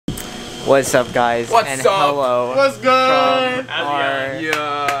What's up, guys? What's and up? Hello. What's good? From our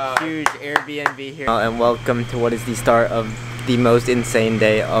huge Airbnb here. And welcome to what is the start of the most insane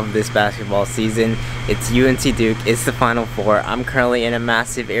day of this basketball season. It's UNC Duke. It's the Final Four. I'm currently in a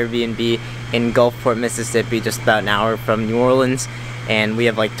massive Airbnb in Gulfport, Mississippi, just about an hour from New Orleans. And we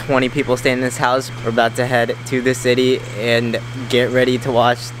have like 20 people staying in this house. We're about to head to the city and get ready to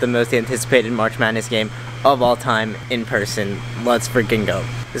watch the most anticipated March Madness game of all time in person. Let's freaking go.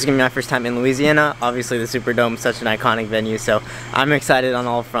 This is gonna be my first time in Louisiana. Obviously the Superdome, such an iconic venue, so I'm excited on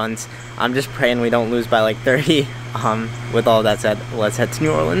all fronts. I'm just praying we don't lose by like 30. With all that said, let's head to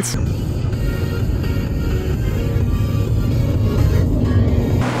New Orleans.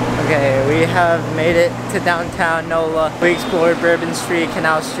 Okay, we have made it to downtown NOLA. We explored Bourbon Street,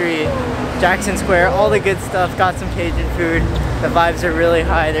 Canal Street, Jackson Square, all the good stuff. Got some Cajun food. The vibes are really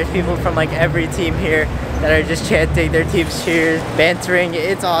high. There's people from like every team here that are just chanting their team's cheers, bantering.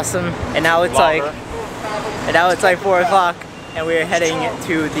 It's awesome. And now it's like 4 o'clock. And we're heading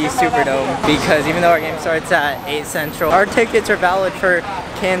to the Superdome because even though our game starts at 8 Central, our tickets are valid for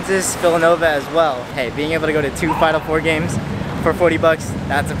Kansas, Villanova as well. Hey, being able to go to 2 Final Four games for 40 bucks,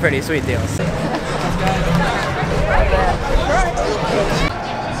 that's a pretty sweet deal.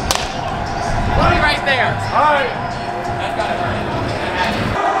 Right there. All right.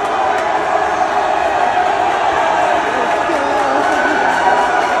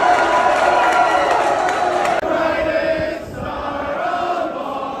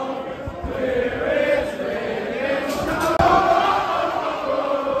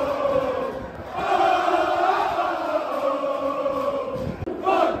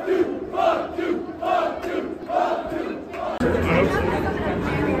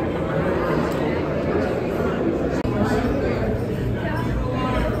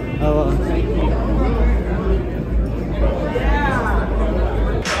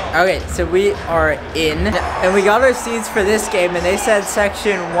 Okay, so we are in, and we got our seats for this game, and they said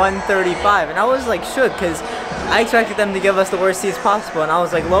section 135, and I was like shook, because I expected them to give us the worst seats possible, and I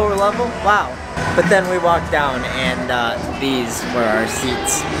was like, lower level? Wow. But then we walked down, and these were our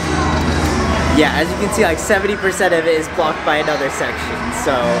seats. Yeah, as you can see, like 70% of it is blocked by another section,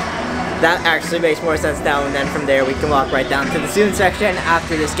 so that actually makes more sense now, and then from there we can walk right down to the student section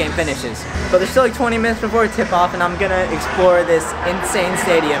after this game finishes. But there's still like 20 minutes before tip-off, and I'm gonna explore this insane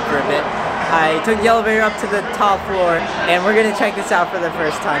stadium for a bit. I took the elevator up to the top floor, and we're gonna check this out for the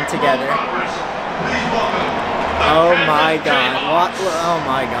first time together. Oh my god, what? Oh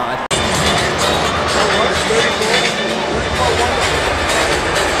my god.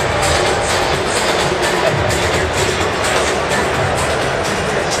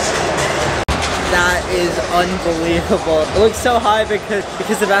 That is unbelievable. It looks so high because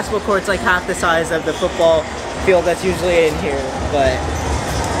the basketball court's like half the size of the football field that's usually in here. But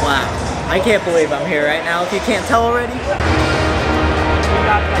wow, I can't believe I'm here right now. If you can't tell already.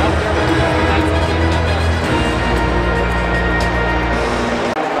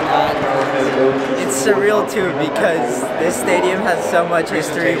 It's surreal too because this stadium has so much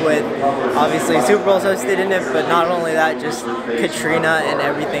history with obviously Super Bowls hosted in it, but not only that, just Katrina and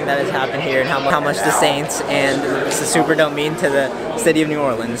everything that has happened here and how much the Saints and the Superdome mean to the city of New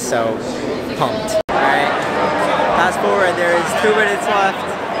Orleans. So pumped. Alright, fast forward, there is 2 minutes left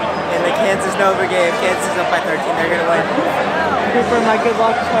in the Kansas-Nova game. Kansas is up by 13, they're gonna win. Cooper, my good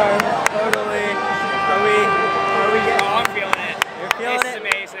luck charm. Totally. Are we getting? Oh, I'm feeling it. You're feeling it? This is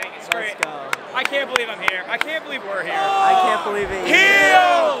amazing. It's great. Let's go. I can't believe I'm here. I can't believe we're here. I can't believe it.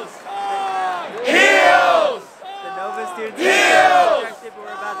 Heels! Heels! The Nova students Heels! are rejected, but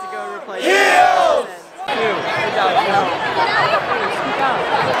we're about to go replace Heels!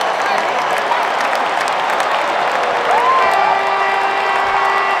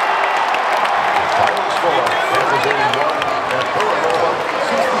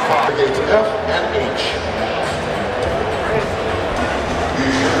 F and H.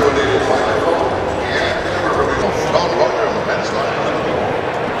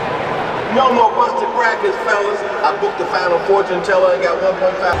 No more busted brackets, fellas. I booked the final fortune teller and got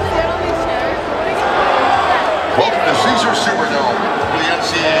 1.5. Welcome to Caesar Superdome, the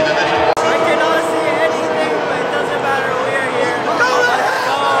NCAA Division I. I cannot see anything, but it doesn't matter. We are here. Let's go.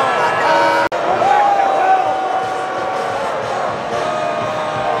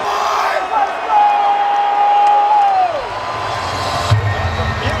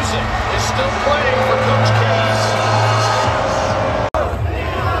 Music is still playing for Coach Keys.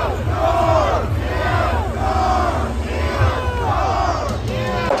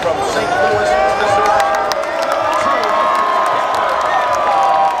 From St. Louis, Missouri.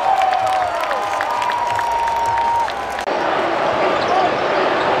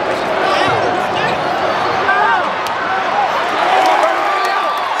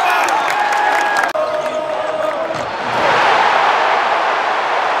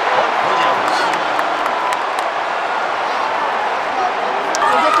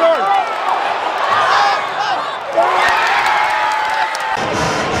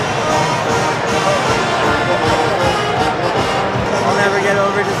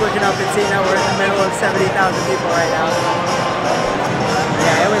 looking up and seeing that we're in the middle of 70,000 people right now.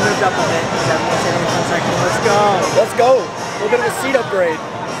 Yeah, and we moved up a bit. 71 seconds. Let's go. Let's go. A little bit of a seat upgrade.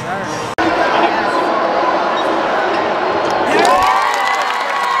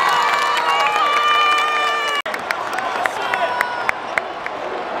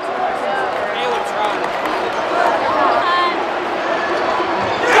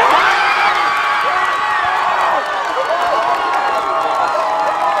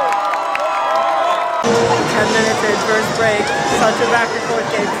 First break, such a back and forth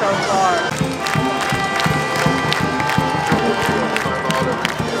game so far.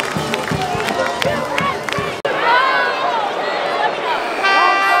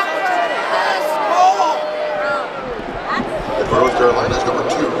 North Carolina's number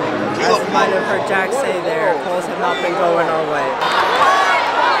 2. As you might have heard Jack say there, polls have not been going our way.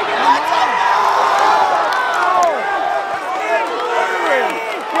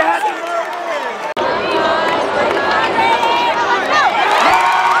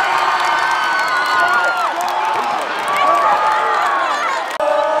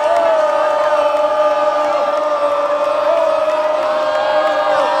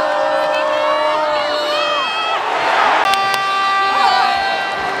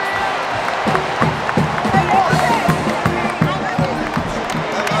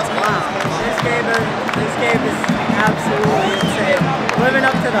 This game is absolutely insane. Living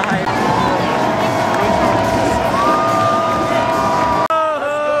up to the hype.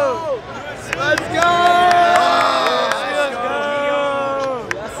 Let's go!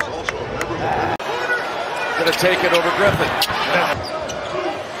 Gonna take it over Griffin.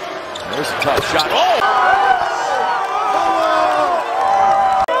 There's a tough shot. Oh!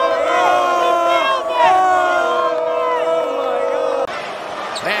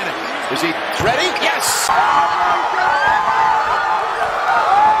 Is he ready? Yes!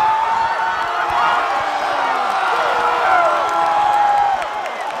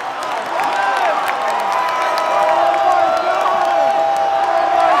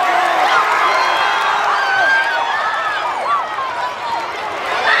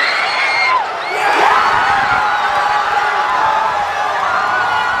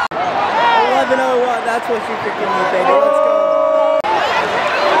 That's what you freaking need, baby. Let's go.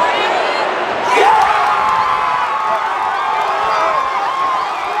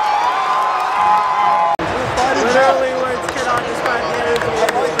 Literally, words cannot describe the energy of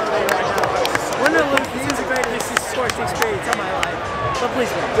this building right now. Win or lose, this is a great sports experience of my life. But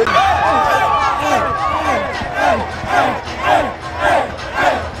please win.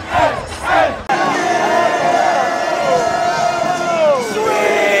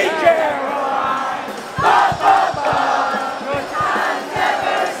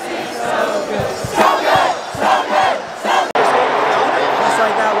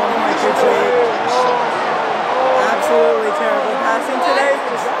 Absolutely terrible passing today.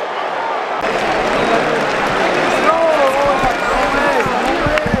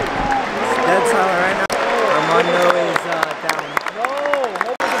 Dead silent right now. Armando is down.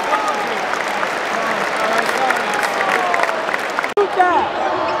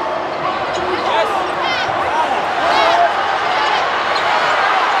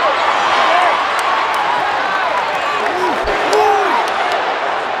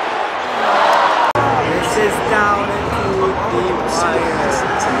 This is down into the wire.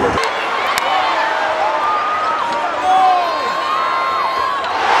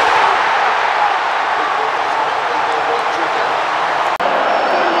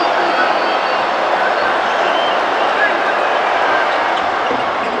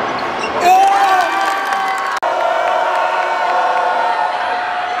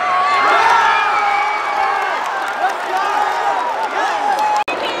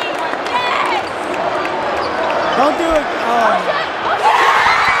 Don't do it. Oh.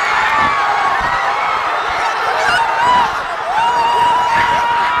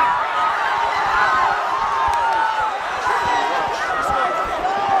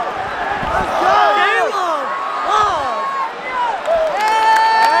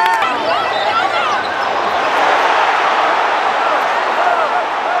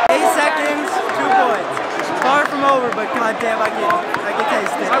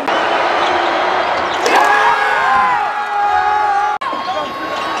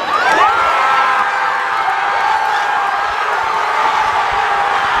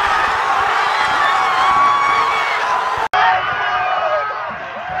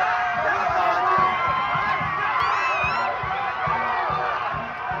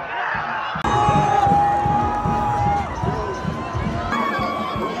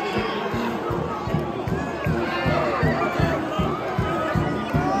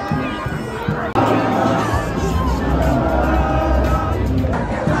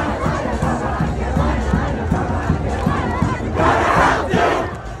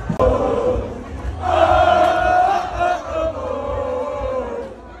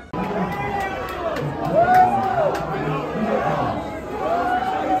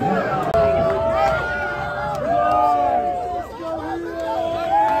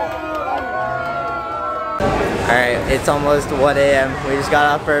 It's almost 1 a.m. We just got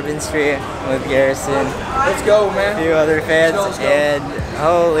off Bourbon Street with Garrison. Let's go, man. A few other fans, Let's go. and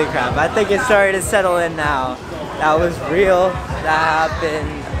holy crap, I think it's starting to settle in now. That was real. That happened.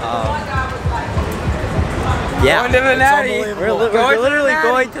 Yeah, Going to the Natty. we're literally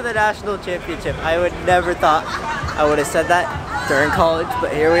going to the national championship. I would never thought I would have said that during college,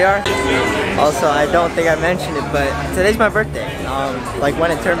 but here we are. Also, I don't think I mentioned it, but today's my birthday. Like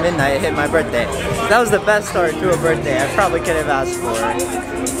when it turned midnight, it hit my birthday. That was the best start to a birthday I probably could have asked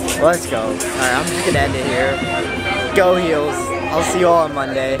for. Let's go. Alright, I'm just gonna end it here. Go Heels. I'll see you all on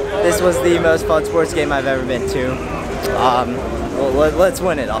Monday. This was the most fun sports game I've ever been to. Let's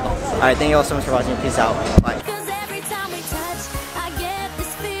win it all. Alright, thank you all so much for watching. Peace out. Bye.